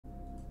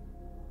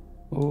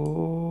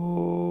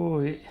Oh,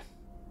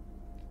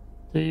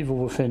 the Evil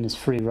Within is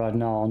free right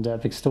now on the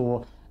Epic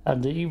Store,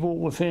 and the Evil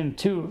Within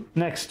 2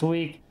 next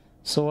week.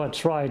 So I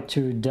tried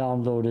to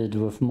download it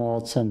with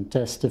mods and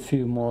test a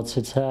few mods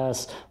it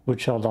has,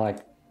 which are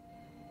like,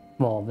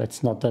 well,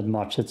 it's not that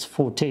much. It's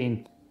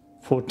 14.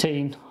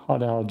 How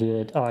the hell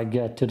did I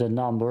get to the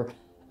number?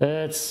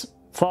 It's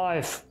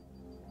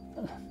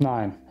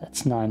 9.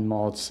 It's 9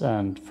 mods,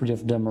 and 3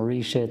 of them are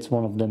reshades.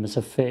 One of them is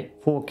a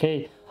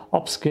 4K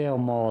upscale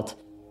mod,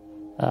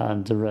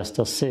 and the rest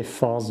are save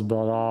files.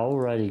 But I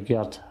already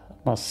got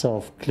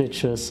myself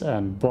glitches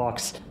and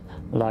bugs,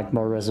 like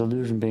my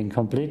resolution being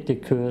completely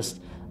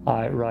cursed.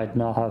 I right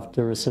now have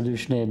the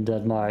resolution in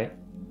that my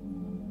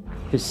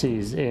PC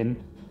is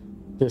in,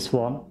 this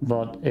one,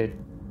 but it,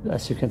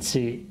 as you can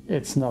see,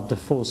 it's not the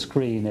full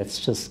screen. It's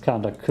just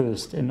kind of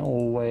cursed in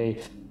all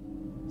way.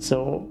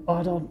 So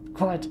I don't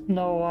quite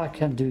know I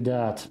can do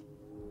that,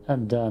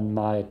 and then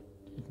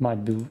it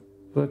might be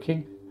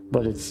working,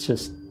 but it's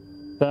just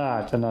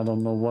bad, and I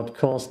don't know what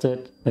caused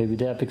it. Maybe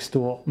the Epic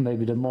Store,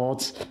 maybe the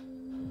mods,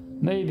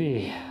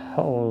 maybe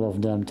all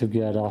of them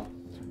together.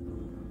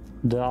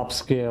 The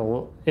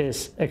upscale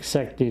is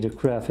exactly the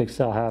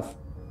graphics I have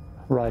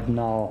right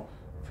now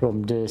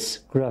from this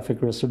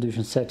graphic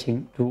resolution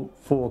setting to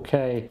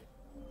 4K,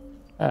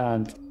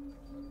 and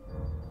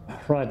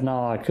right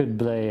now I could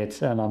play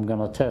it, and I'm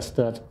gonna test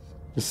that.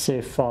 The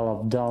save file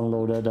I've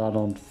downloaded, I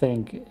don't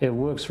think it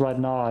works right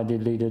now. I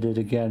deleted it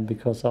again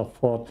because I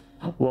thought,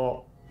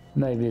 well,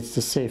 maybe it's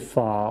the save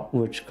file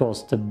which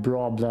caused the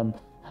problem,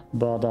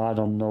 but I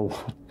don't know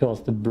what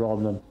caused the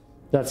problem.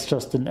 That's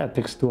just an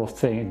Epic Store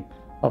thing,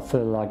 I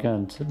feel like,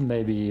 and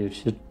maybe you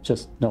should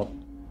just not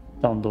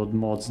download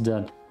mods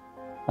then.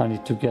 I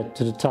need to get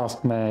to the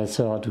task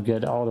manager to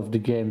get out of the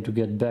game to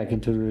get back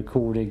into the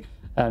recording,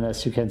 and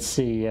as you can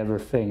see,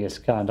 everything is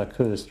kinda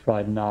cursed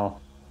right now.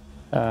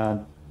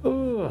 And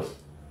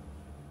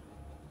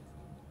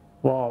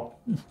well,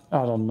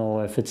 I don't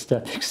know if it's the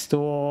Epic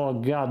Store,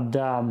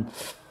 goddamn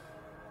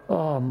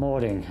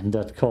modding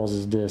that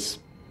causes this.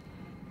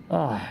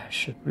 I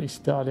should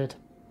restart it.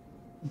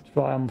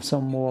 Try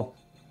some more.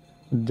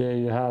 There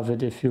you have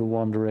it, if you're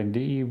wondering.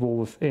 The Evil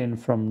Within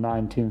from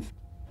 19th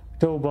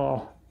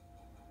October.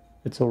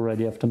 It's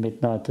already after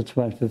midnight, the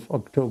 20th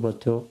October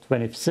till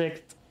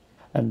 26th.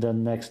 And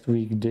then next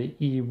week, the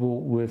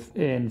Evil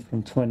Within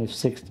from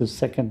 26th to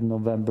 2nd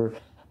November.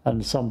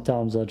 And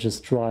sometimes I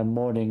just try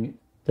modding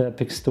the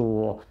Epic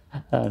Store,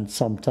 and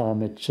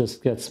sometimes it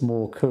just gets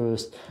more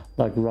cursed.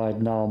 Like right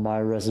now, my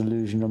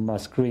resolution on my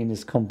screen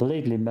is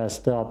completely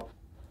messed up,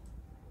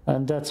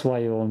 and that's why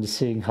you're only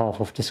seeing half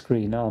of the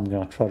screen. Now I'm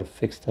gonna try to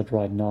fix that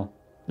right now.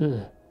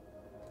 Ugh.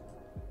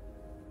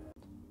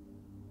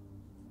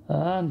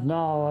 And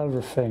now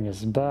everything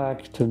is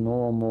back to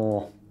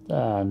normal,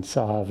 and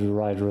so I have the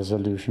right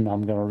resolution.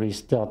 I'm gonna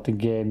restart the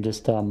game.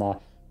 This time I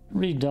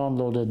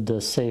re-downloaded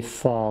the save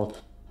file,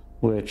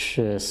 which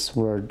is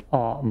where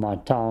are my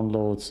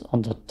downloads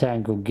under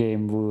Tango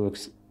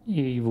Gameworks.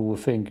 Evil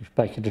Within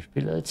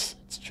Speicherspiele.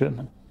 It's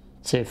German.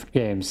 Saved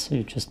games.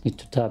 You just need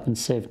to type in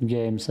saved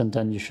games, and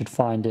then you should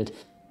find it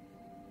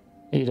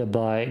either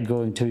by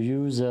going to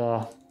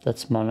user.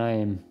 That's my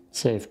name.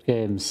 Saved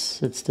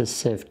games. It's the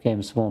saved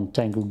games one,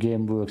 Tango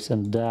Gameworks,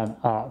 and then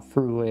I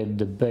threw in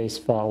the base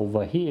file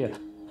over here,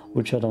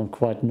 which I don't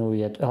quite know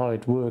yet how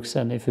it works,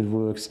 and if it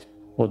works.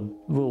 What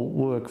will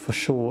work for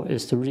sure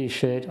is the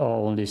reshade. I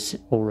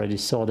already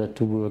saw that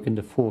to work, in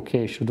the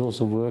 4K should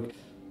also work,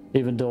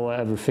 even though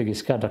everything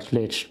is kind of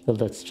glitched. But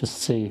let's just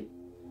see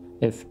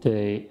if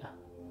they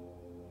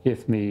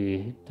give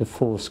me the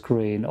full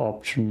screen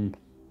option,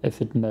 if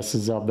it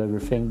messes up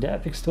everything. The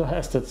Epic Store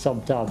has that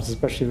sometimes,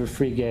 especially with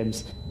free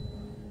games.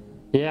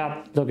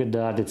 Yeah, look at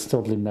that, it's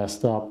totally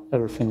messed up.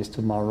 Everything is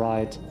to my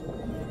right.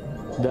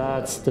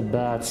 That's the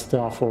bad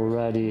stuff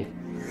already.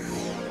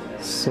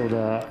 So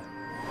the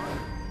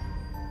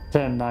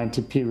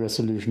 1080p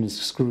resolution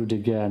is screwed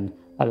again.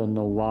 I don't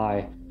know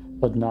why,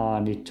 but now I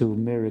need to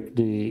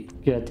miraculously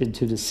get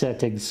into the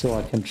settings so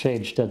I can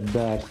change that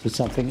back to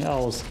something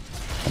else,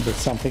 and that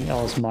something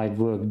else might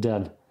work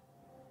then.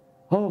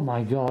 Oh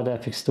my god,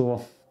 Epic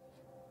Store.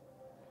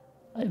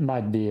 It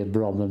might be a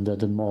problem that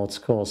the mods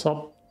cause.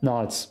 Oh,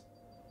 now it's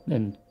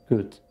in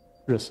good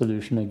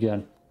resolution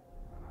again.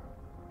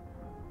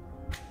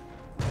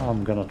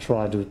 I'm gonna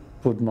try to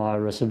put my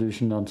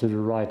resolution onto the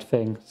right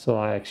thing so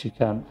I actually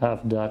can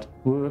have that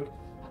work.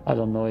 I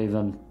don't know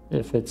even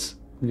if it's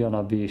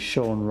gonna be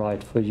shown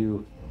right for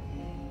you.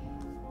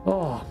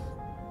 Oh,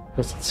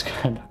 because it's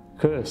kind of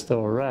cursed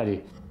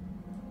already.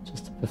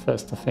 Just a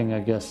Bethesda thing,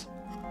 I guess.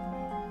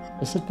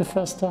 Is it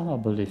Bethesda? I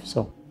believe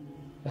so.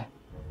 Okay.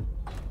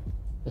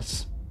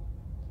 Yes.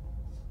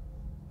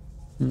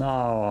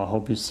 Now I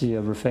hope you see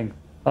everything.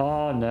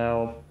 Oh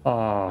no.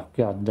 Ah,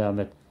 god damn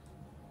it.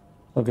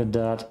 Look at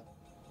that.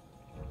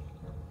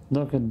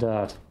 Look at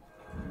that.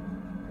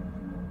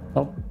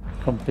 Oh,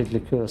 completely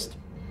cursed.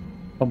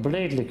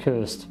 Completely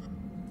cursed.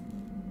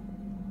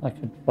 I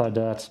could try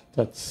that.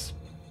 That's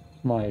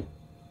my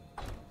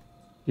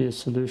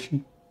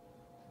solution.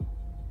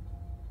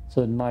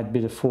 So it might be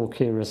the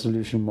 4K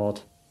resolution mod.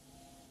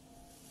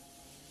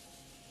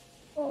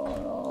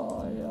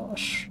 Oh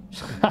gosh.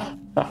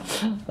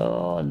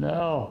 Oh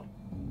no.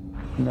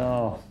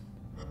 No.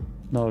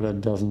 No,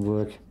 that doesn't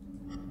work.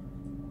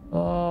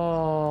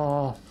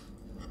 Oh.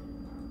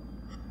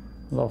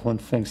 Love when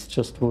things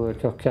just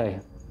work. Okay.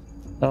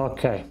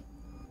 Okay.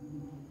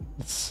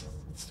 Let's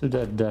do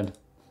that then.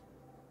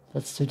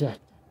 Let's do that.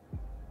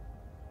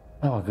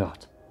 Oh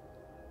god.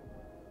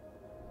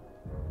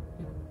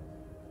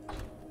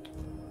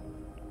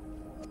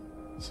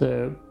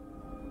 So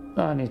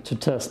I need to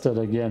test that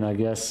again, I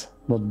guess.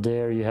 But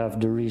there you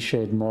have the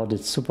reshade mod.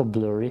 It's super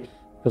blurry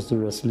because the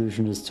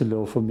resolution is too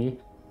low for me.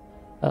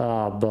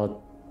 But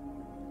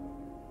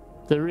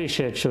the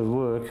reshade should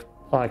work.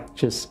 I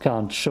just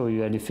can't show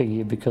you anything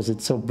here because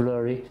it's so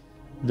blurry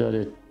that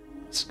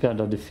it's kind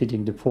of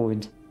defeating the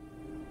point.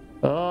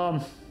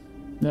 No,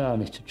 I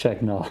need to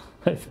check now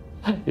if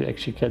you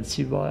actually can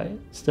see my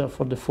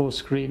stuff on the full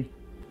screen.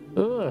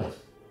 Ugh.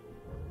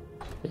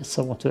 Yes,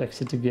 I want to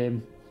exit the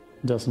game.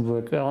 Doesn't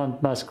work. And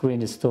my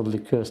screen is totally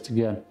cursed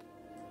again.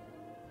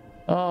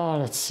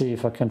 Let's see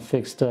if I can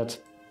fix that.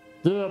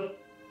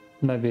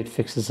 Maybe it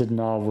fixes it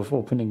now with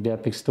opening the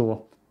Epic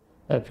Store.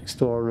 Epic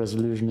Store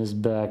resolution is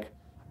back.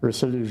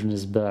 Resolution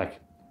is back.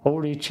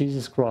 Holy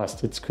Jesus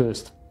Christ, it's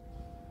cursed.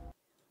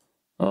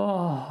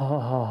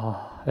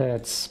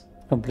 It's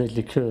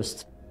completely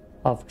cursed.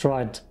 I've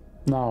tried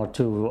now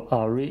to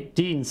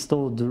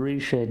deinstall the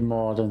reshade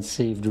mod and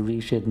see if the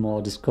reshade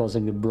mod is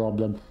causing a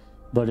problem.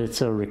 But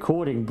it's a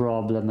recording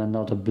problem and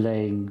not a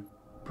playing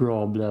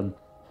problem.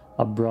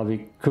 I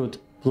probably could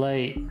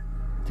play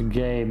the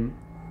game.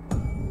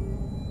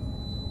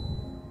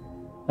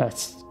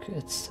 It's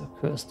so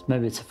cursed.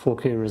 Maybe it's a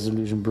 4K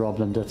resolution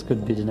problem. That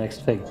could be the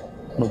next thing.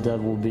 But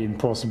that will be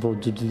impossible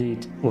to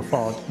delete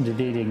without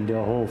deleting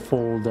the whole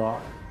folder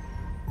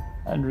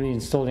and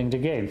reinstalling the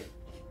game.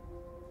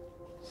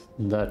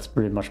 That's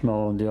pretty much my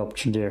only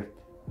option there.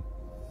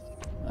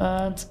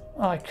 And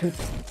I could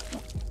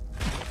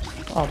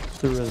up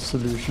the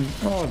resolution.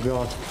 Oh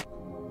god.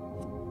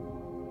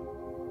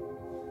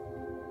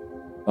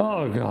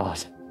 Oh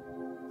god.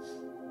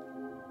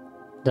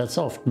 That's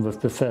often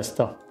with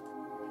Bethesda.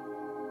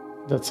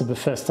 That's a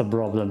Bethesda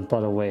problem,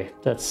 by the way.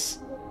 That's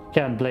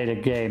can't play the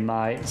game.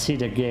 I see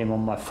the game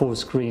on my full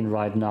screen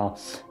right now.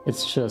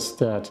 It's just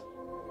that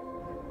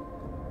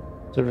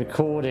the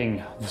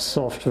recording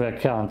software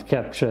can't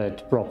capture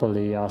it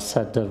properly. I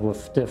said that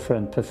with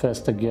different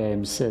Bethesda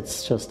games.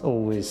 It's just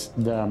always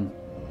them.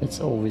 It's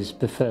always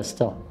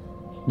Bethesda.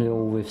 They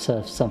always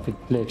have something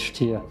glitched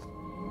here.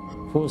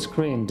 Full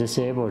screen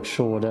disabled,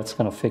 sure, that's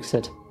gonna fix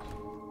it.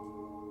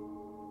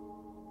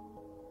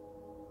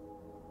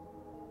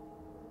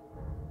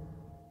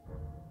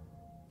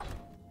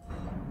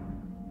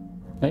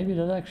 Maybe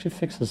that actually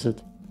fixes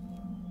it.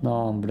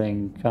 No, I'm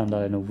playing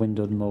kinda in a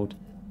windowed mode.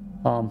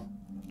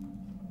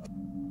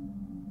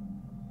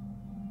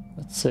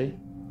 Let's see.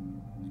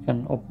 I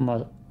can open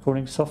my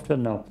recording software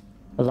now.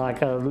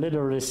 Like I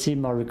literally see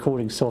my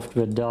recording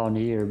software down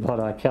here, but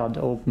I can't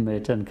open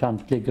it and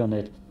can't click on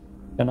it.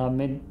 Can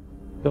I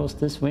close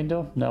this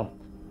window? No.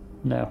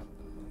 No.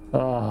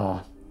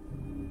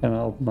 Can I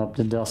open up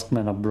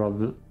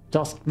the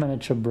Task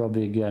Manager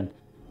probably again?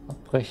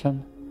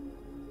 Abbrechen.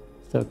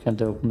 Still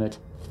can't open it.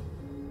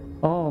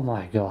 Oh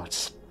my god.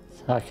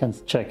 I can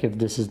check if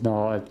this is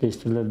now at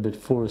least a little bit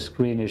full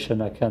screenish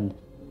and I can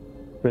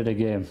read the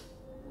game.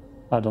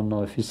 I don't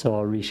know if you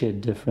saw a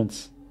reshade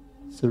difference.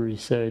 So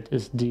reset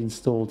is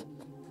deinstalled.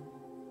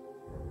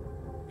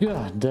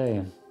 God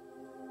damn.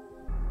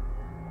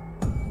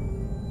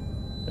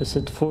 Is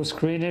it full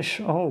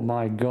screenish? Oh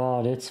my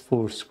god, it's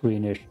full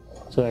screenish.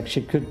 So I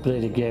actually could play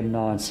the game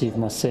now and see if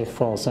my save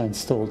files are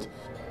installed.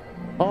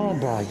 Oh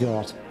my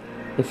god.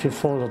 If you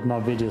followed my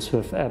videos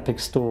with Epic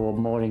Store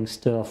modding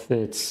stuff,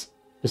 it's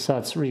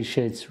besides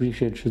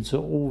reshades should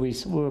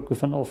always work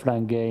with an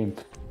offline game.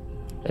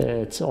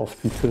 It's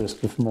often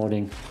cursed with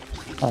modding.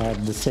 I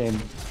had the same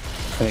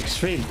an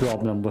extreme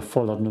problem with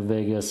Fallout New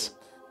Vegas.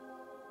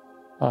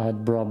 I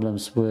had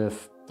problems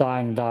with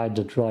Dying Light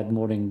that tried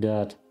modding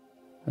that.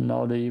 And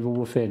now the Evil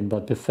Within,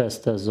 but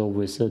Bethesda is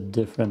always a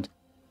different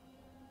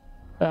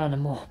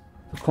animal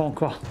to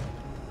conquer.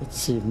 Let's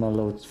see if my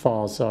load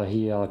files are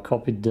here. I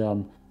copied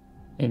them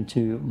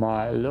into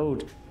my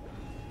load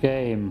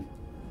game.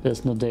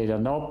 There's no data.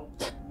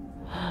 Nope.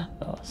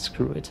 Oh,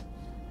 screw it.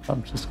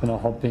 I'm just gonna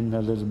hop in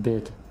a little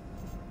bit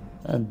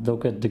and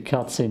look at the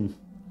cutscene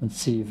and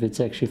see if it's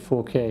actually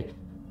 4K.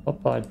 Oh,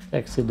 I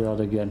exit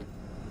out again.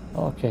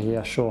 Okay,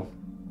 yeah, sure.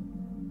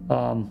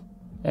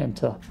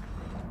 Enter.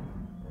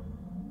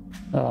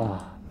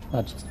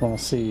 I just want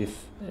to see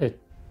if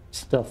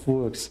stuff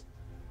works.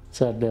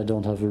 Sadly, I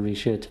don't have a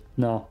reshade.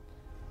 No,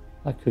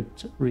 I could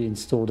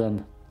reinstall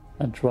them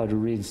and try to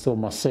reinstall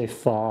my save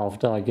file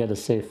after I get a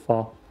save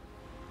file.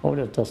 Oh,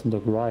 that doesn't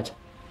look right.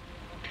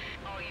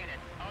 All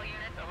units,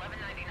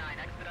 1199,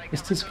 expedite.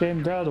 Is this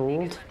game that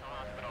old?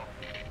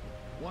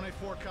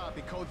 184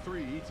 copy, code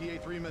 3, ETA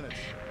 3 minutes.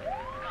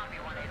 Copy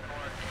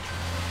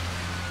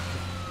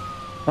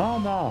 184. Oh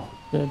no,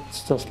 it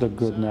does look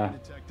good Sorry, now.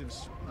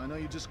 detectives. I know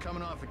you're just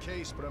coming off a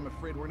case, but I'm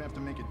afraid we're gonna have to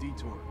make a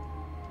detour.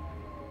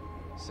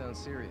 Sounds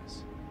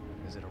serious.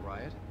 Is it a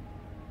riot?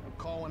 A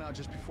call went out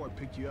just before I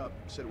picked you up.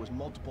 Said it was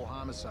multiple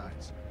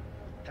homicides.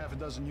 Half a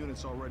dozen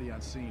units already on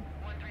scene.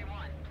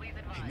 131, please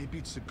advise. Hey, maybe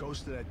it's the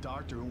ghost of that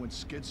doctor who went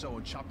schizo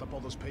and chopped up all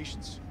those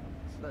patients.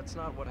 That's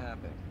not what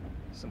happened.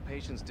 Some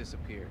patients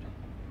disappeared.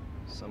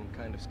 Some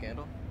kind of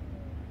scandal?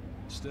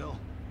 Still,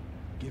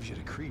 gives you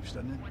the creeps,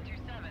 doesn't it?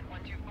 127,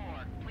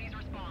 124, please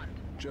respond.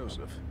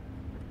 Joseph,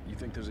 you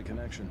think there's a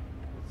connection?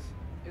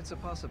 It's a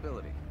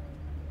possibility.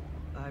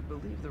 I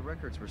believe the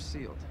records were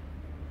sealed.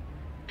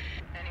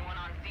 Anyone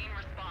on scene,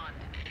 respond.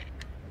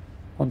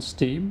 On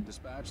Steam?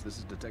 Dispatch, this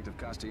is Detective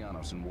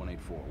Castellanos in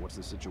 184. What's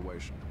the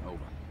situation? Over.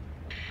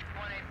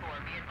 184,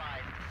 be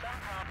advised. Some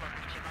problem,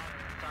 Shimon,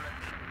 on the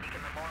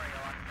Beacon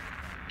Memorial.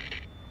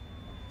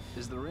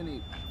 Is there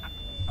any...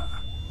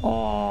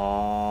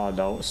 Oh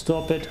no,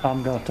 stop it.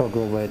 I'm gonna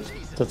toggle away.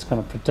 That's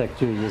gonna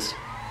protect you, yes.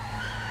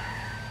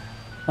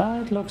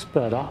 Ah, it looks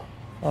better,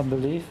 I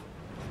believe.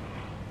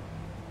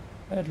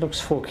 It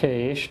looks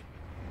 4K-ish.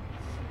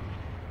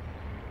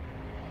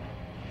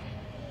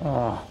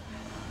 Ah.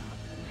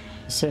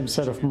 Same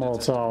set of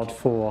mods out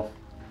for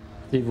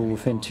Evil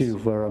Within 2,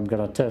 where I'm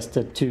gonna test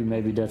it too.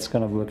 Maybe that's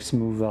gonna work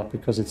smoother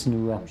because it's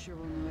newer. I'm sure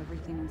we'll know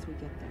everything once we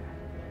get there.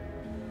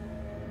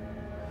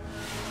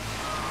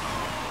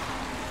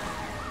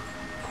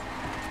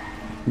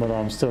 But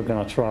I'm still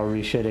gonna try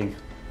reshading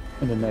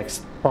in the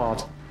next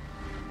part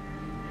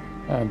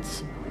and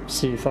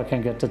see if I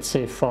can get that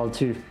save file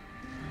too.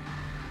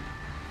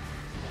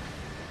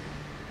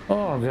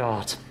 Oh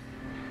god.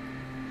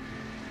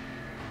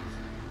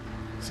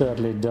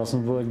 Sadly it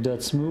doesn't work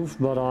that smooth,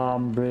 but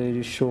I'm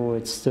pretty sure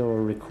it's still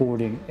a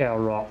recording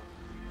error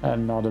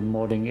and not a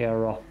modding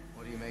error.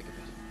 What do you make of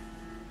it?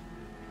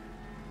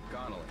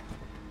 Connolly,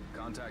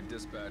 contact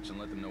dispatch and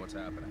let them know what's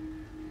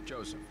happening.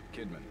 Joseph,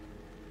 Kidman,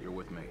 you're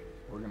with me.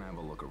 We're gonna have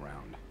a look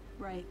around.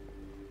 Right.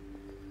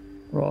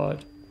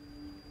 Right.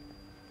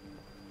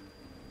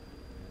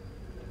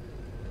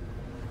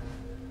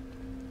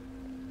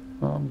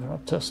 I'm gonna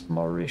test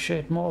more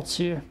reshade mods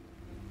here.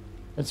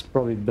 It's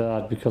probably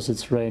bad because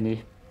it's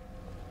rainy.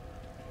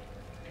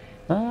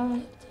 Ah,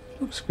 it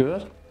looks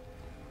good.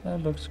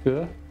 It looks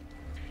good.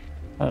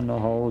 I don't know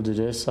how old it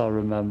is. I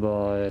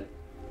remember it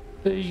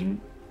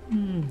being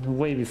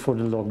way before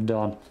the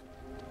lockdown.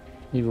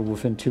 Evil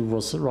Within 2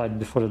 was right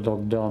before the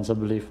lockdowns, I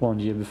believe 1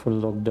 year before the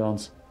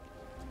lockdowns.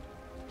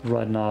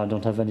 Right now I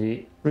don't have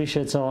any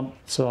reshades on,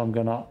 so I'm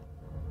gonna...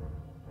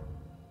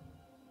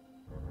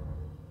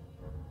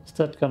 Is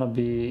it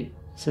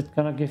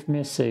gonna give me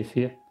a save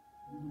here?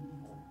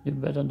 You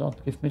better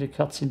not give me the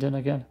cutscene then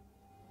again.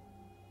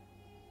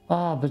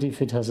 Ah, but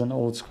if it has an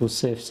old school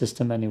save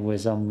system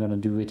anyways, I'm gonna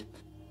do it.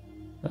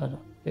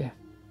 Yeah.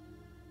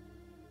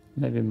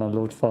 Maybe my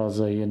load files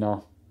are here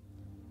now.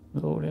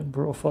 Load in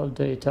profile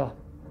data.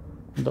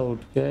 Load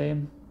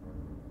game.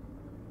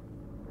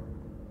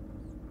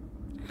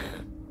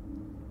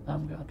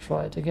 I'm gonna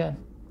try it again.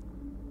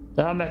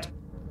 Damn it!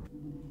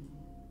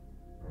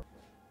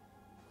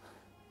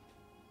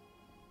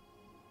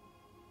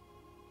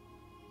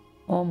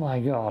 Oh my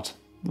god,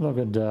 look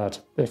at that.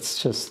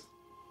 It's just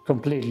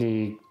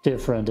completely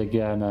different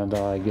again, and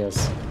I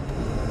guess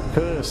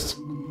cursed.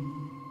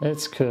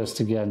 It's cursed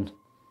again.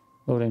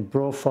 Loading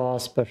profile,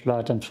 special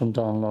items from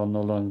download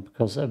no longer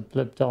because a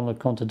blip download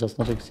content does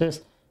not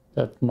exist.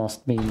 That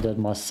must mean that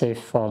my save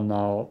file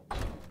now...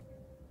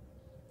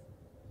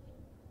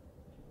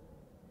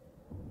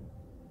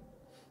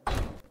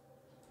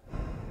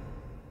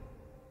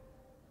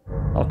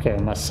 Okay,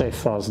 my save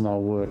files now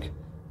work.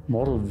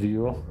 Model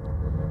viewer,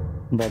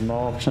 but my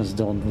options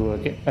don't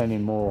work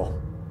anymore.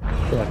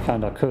 They're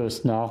kinda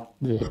cursed now.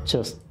 They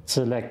just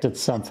selected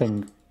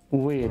something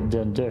weird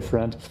and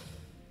different.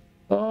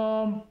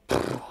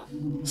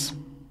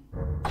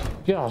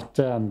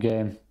 Goddamn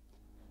game.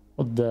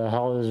 What the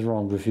hell is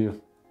wrong with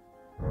you?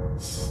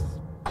 It's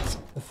a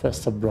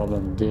Bethesda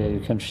problem. There you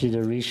can see the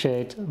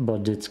reshade,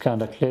 but it's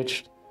kinda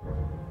glitched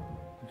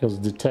because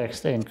the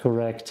text ain't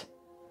correct.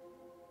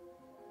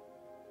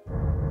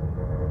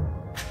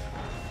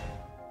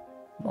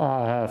 I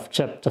have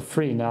chapter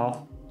 3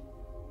 now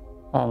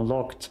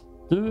unlocked.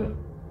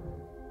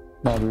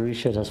 Now the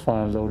reshade has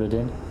finally loaded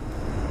in.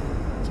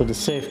 So the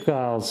save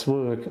files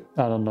work.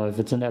 I don't know if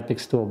it's an Epic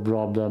Store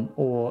problem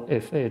or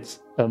if it's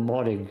a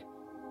modding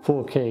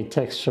 4K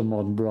texture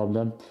mod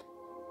problem.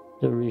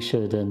 The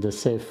reshade and the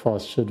save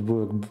files should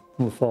work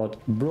without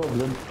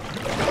problem.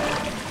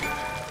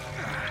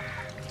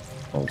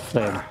 Old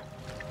flame.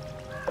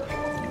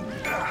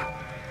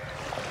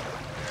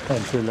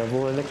 Entry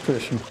level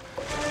electrician.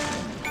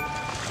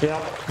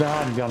 Yep,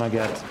 I'm gonna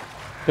get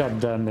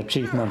goddamn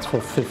achievements for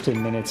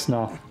 15 minutes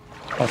now.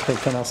 Okay,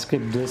 can I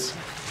skip this?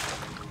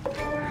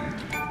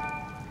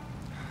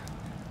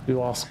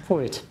 You asked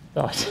for it.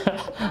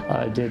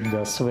 I didn't,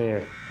 I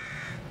swear.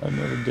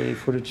 Another day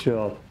for the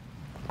job.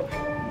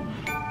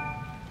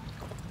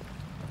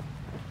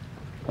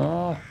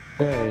 Oh,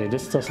 Okay,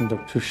 this doesn't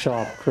look too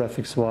sharp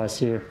graphics wise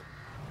here.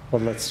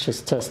 But let's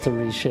just test the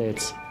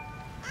reshades.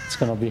 It's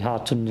gonna be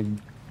hard to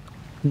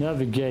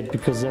navigate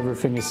because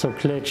everything is so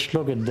glitched.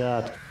 Look at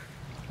that.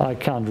 I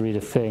can't read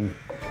a thing.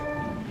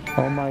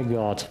 Oh my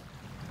god.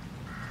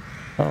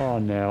 Oh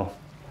no.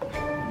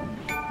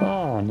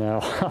 Oh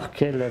no.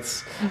 Okay,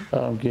 let's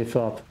give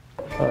up.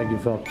 I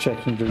give up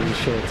checking the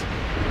reshades.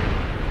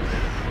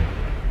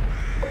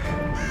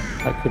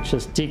 I could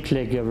just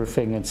declick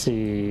everything and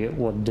see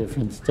what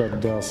difference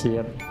that does.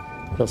 Yep,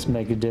 does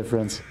make a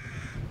difference.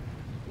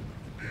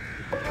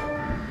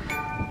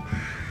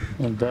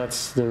 And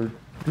that's the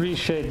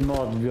reshade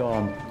mod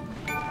gone.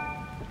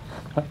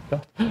 Oh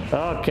my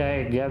God.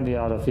 Okay, get me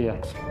out of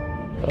here.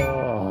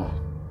 Oh.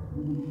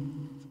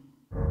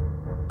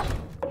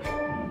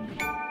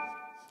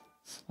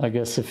 I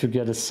guess if you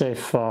get a save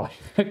file,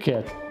 you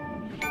get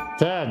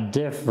that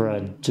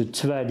different to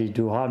 20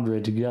 to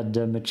 100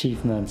 goddamn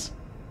achievements.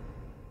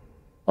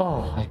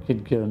 Oh, I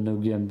could get a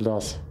new game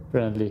plus,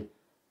 apparently.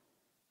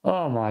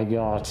 Oh my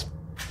god.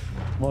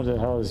 What the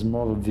hell is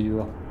model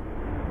viewer?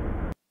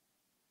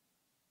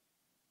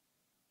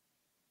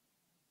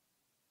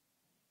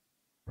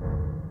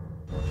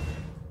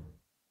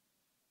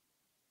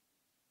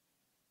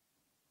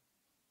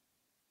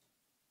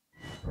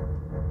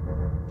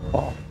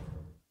 Oh.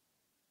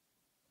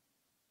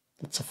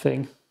 That's a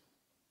thing.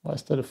 Why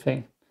is that a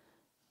thing?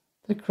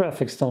 The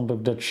graphics don't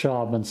look that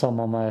sharp and some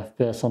of my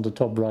FPS on the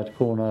top right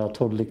corner are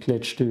totally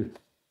glitched too.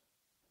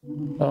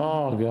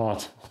 Oh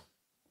god.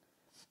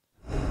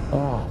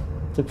 Oh,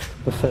 the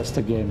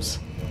Bethesda games.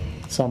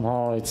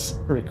 Somehow it's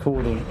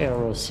recording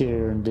errors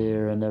here and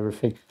there and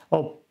everything.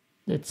 Oh,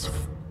 it's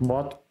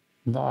what?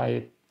 No,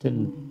 I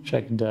didn't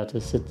check that.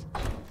 Is it?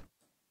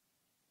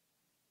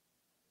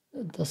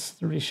 Does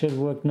the reshade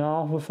work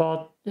now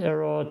without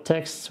error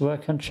texts where I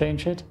can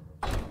change it?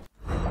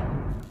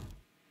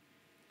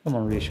 Come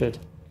on, reshade,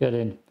 get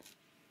in.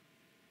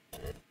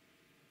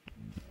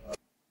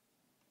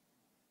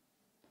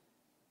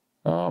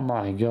 Oh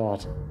my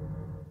god.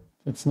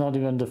 It's not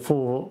even the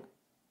full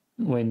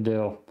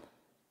window.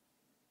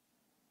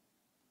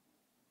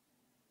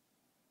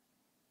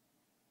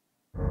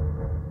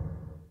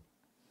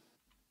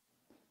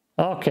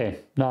 Okay,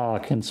 now I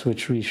can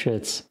switch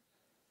reshades.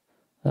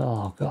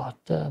 Oh god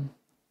damn,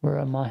 where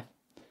am I?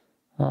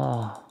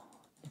 Ah,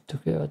 need to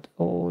get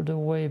all the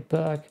way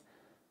back.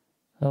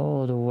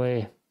 All the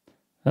way.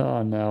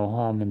 Oh no,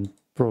 I'm in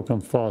broken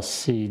fast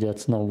C.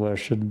 That's not where I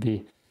should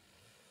be.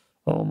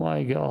 Oh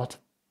my god.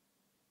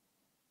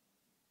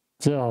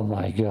 Oh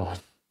my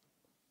god.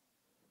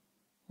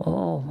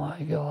 Oh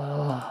my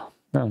god.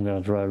 I'm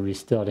gonna try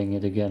restarting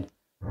it again.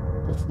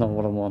 That's not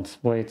what I want.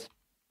 Wait.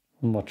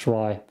 I'm gonna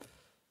try.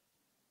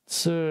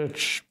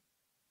 Search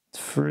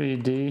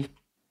 3D.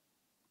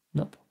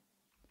 Nope.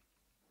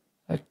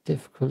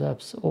 Active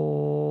collapse.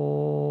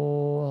 Oh.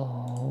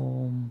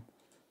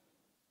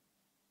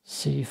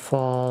 C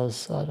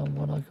files. I don't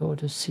want to go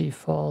to C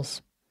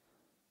files.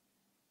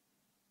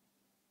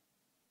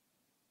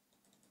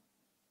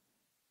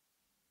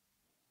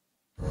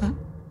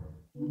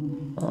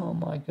 Oh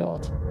my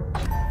god.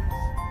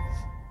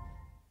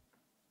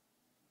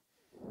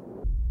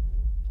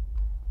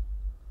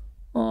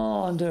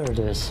 Oh, and there it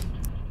is.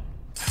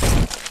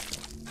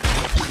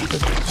 The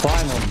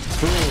final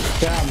proof,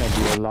 damn it,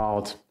 you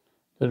allowed.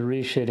 The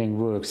reshading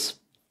works.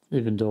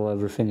 Even though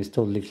everything is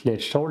totally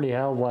glitched. Holy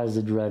hell, why is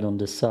it red on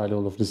this side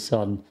all of a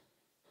sudden?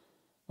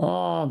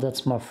 Ah,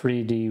 that's my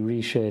 3D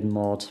reshade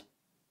mod.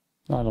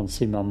 I don't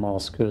see my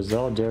mouse cursor.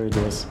 Oh, there it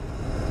is.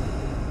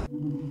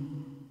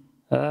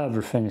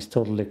 Everything is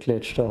totally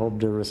glitched. I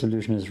hope the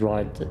resolution is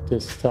right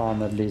this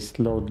time, at least.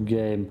 Load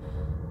game.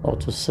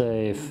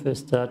 Autosave.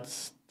 Is that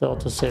the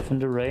autosave in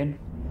the rain?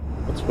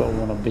 That's where I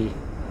want to be.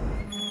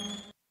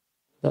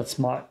 That's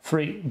my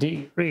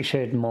 3D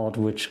reshade mod,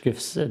 which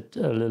gives it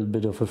a little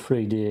bit of a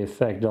 3D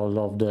effect. I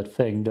love that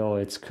thing, though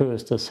it's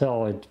cursed as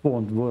hell. It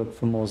won't work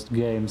for most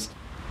games.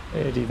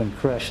 It even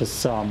crashes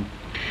some.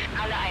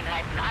 Alle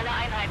Einheiten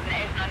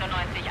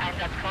 1199,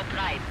 Einsatzcode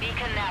 3,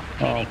 Beacon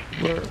Oh,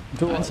 Nervenklinik.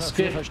 do I Einsatz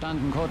skip? 4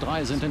 verstanden, Code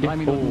 3 sind in 3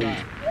 Minuten da.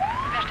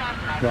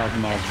 Verstanden, Right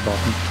mouse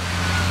button.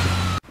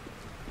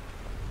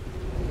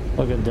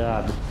 Look at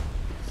that.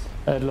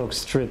 It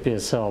looks trippy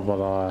as hell, but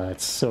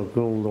it's so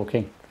cool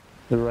looking.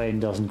 The rain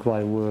doesn't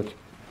quite work.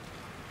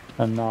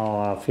 And now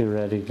I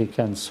theoretically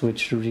can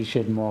switch to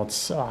reshade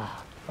mods.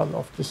 Ah, I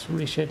love this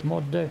reshade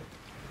mod there.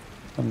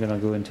 I'm gonna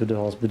go into the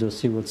hospital,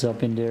 see what's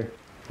up in there.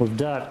 With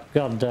that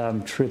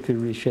goddamn trippy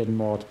reshade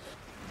mod,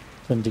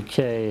 then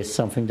decay is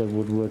something that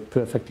would work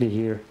perfectly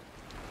here.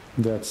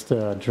 That's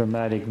the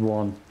dramatic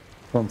one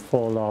from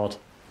Fallout.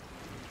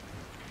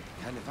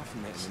 Keine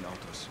Waffen mehr in den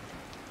Autos.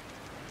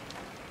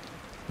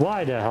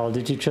 Why the hell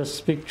did you just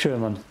speak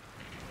German?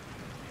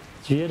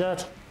 Did you hear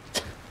that?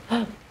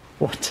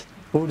 What?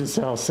 Who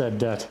the hell said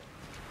that?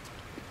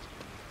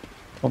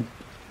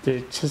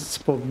 They just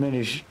spoke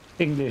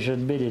English a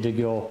minute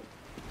ago.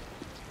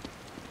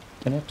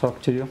 Can I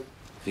talk to you?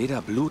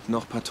 Weder Blut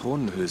noch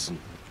Patronenhülsen.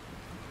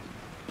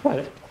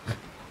 What?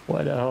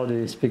 Why the hell do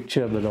you speak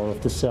German all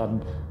of a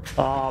sudden?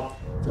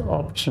 The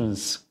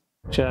options,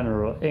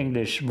 general,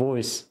 English,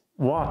 voice,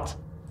 what?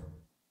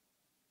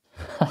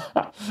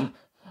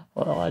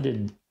 Well, I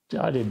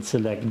didn't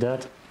select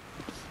that.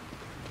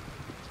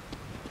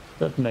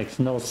 That makes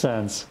no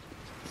sense.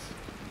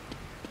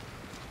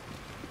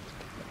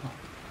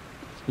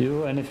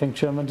 You, anything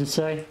German to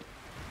say?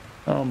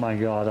 Oh my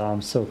god,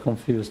 I'm so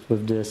confused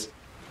with this.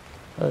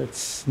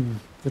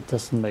 It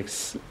doesn't make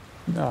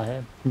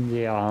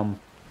yeah, I'm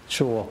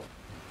sure.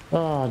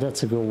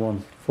 That's a good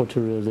one.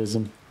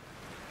 Photorealism.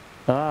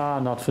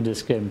 Not for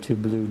this game. Too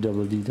blue.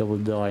 Double D, double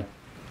die.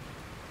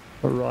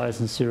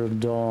 Horizon Zero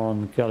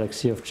Dawn.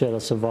 Galaxy of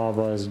Jedi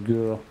Survivor is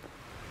good.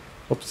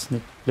 Oops,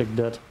 click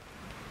that.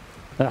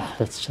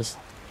 Let's just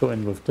go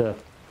in with the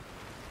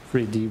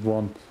 3D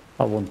one.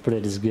 I won't play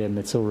this game.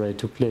 It's already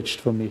too glitched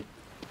for me.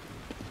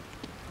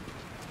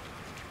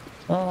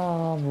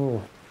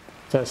 We'll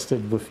test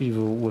it with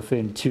Evil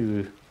Within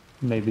 2.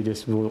 Maybe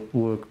this will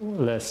work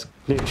less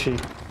glitchy.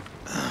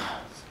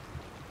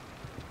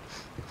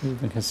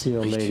 You can see how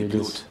late it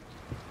is.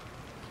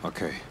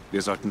 Okay,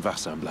 wir sollten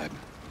wachsam bleiben.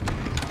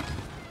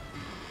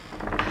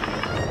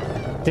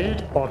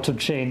 Did it auto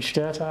change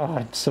that?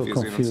 I'm so Wir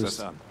sehen uns das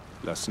confused. an.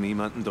 Lass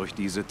niemanden durch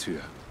diese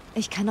Tür.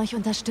 Ich kann euch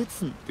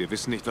unterstützen. Wir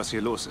wissen nicht, was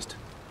hier los ist.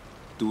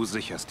 Du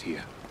sicherst hier.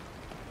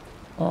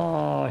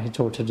 He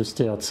told her to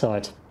stay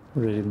outside.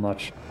 Really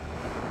much.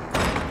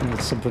 He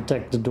needs to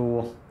protect the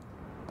door.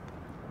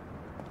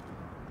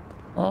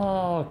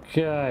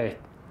 Okay.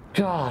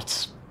 God,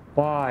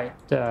 why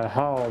the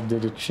hell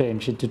did it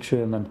change it to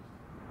German?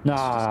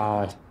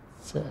 Nah,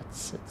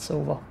 it's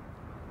over.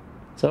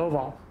 It's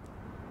over.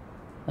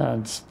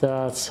 And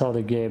that's how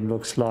the game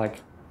looks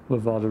like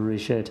without a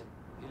reshade.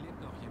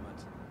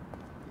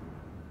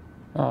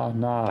 Oh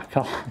no, I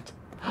can't.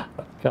 I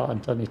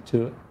can't. I need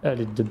to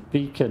edit the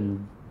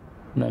Beacon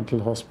Mental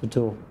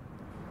Hospital.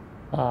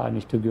 I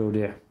need to go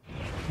there.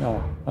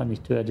 No, I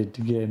need to edit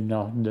the game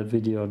now, the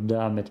video,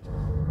 damn it.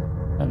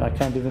 And I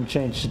can't even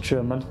change the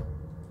German.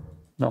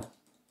 No.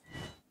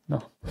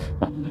 No.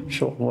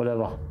 Sure,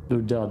 whatever.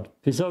 Do that.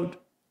 Peace out.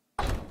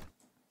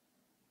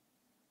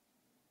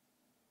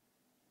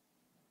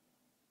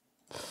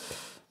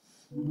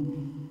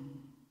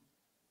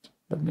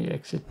 Let me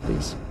exit,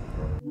 please.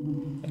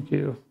 Thank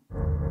you.